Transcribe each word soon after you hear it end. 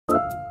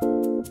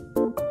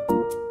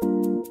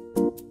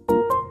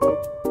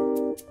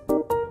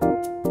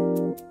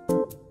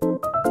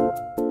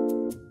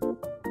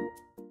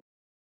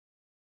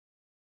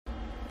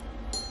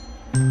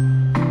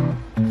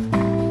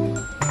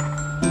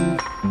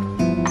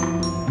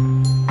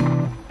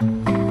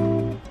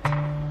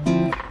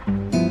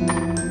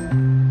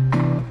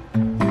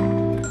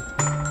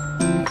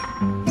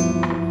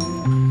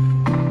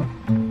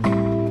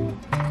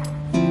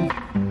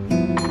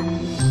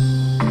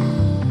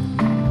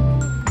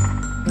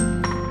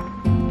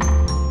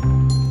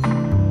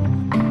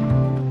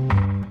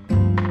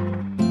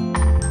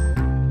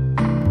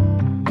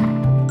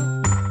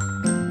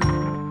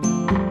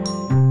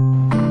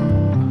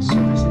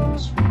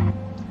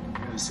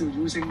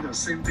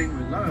thing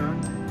we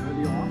learned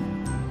early on,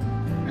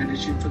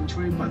 manage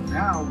inventory, but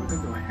now we're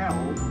going to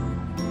help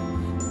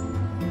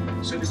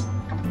service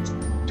companies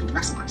to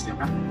maximize their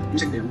revenue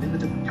using their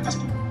limited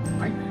capacity,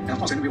 right? And of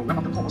course, we'll wrap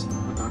up the course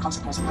with the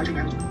concept of supply chain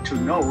management. To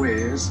know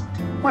is,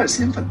 what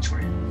is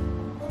inventory?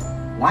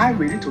 Why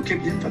we need to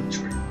keep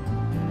inventory?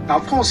 Now,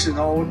 of course, you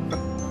know,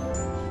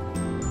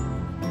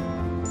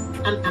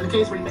 and the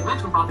case where you make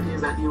maximum profit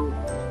is that you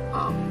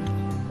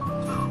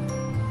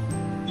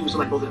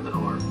select both of them that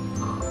are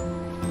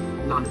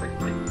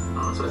non-defective, right?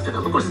 So that's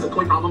of course it's a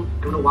toy problem.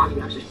 I don't know why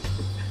you actually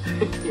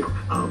you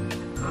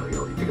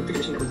pick a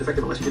machine that was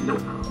defective unless you didn't know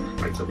it,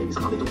 right? So maybe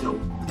somehow they don't know.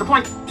 The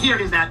point here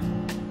is that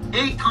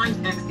a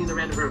times x is a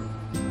random variable,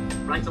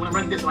 right? So when I'm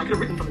writing this, so I could have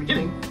written from the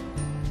beginning,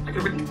 I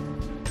could have written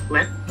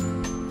let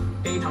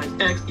a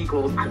times x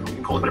equals, I don't know, you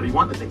can call it whatever you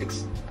want, let's say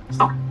x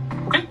star,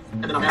 okay?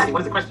 And then I'm asking,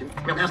 what is the question?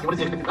 I'm asking, what is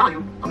the expected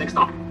value of x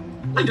star?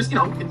 And just,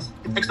 it's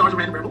x star is a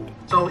random variable,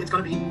 so it's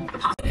going to be the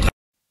possible.